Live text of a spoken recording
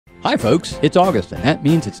Hi folks, it's August and that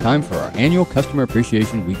means it's time for our annual Customer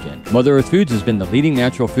Appreciation Weekend. Mother Earth Foods has been the leading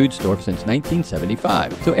natural food store since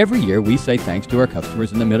 1975. So every year we say thanks to our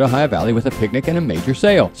customers in the Mid-Ohio Valley with a picnic and a major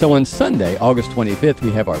sale. So on Sunday, August 25th,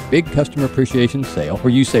 we have our big Customer Appreciation Sale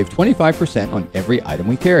where you save 25% on every item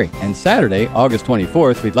we carry. And Saturday, August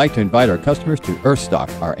 24th, we'd like to invite our customers to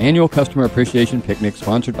Earthstock, our annual Customer Appreciation Picnic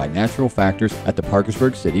sponsored by Natural Factors at the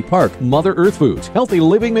Parkersburg City Park. Mother Earth Foods, healthy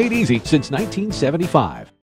living made easy since 1975.